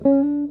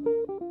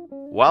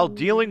While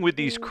dealing with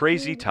these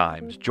crazy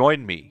times,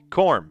 join me,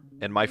 Corm,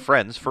 and my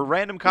friends for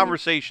random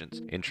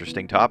conversations,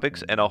 interesting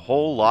topics, and a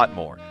whole lot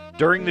more.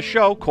 During the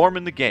show, Corm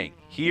and the Gang,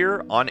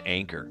 here on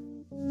Anchor.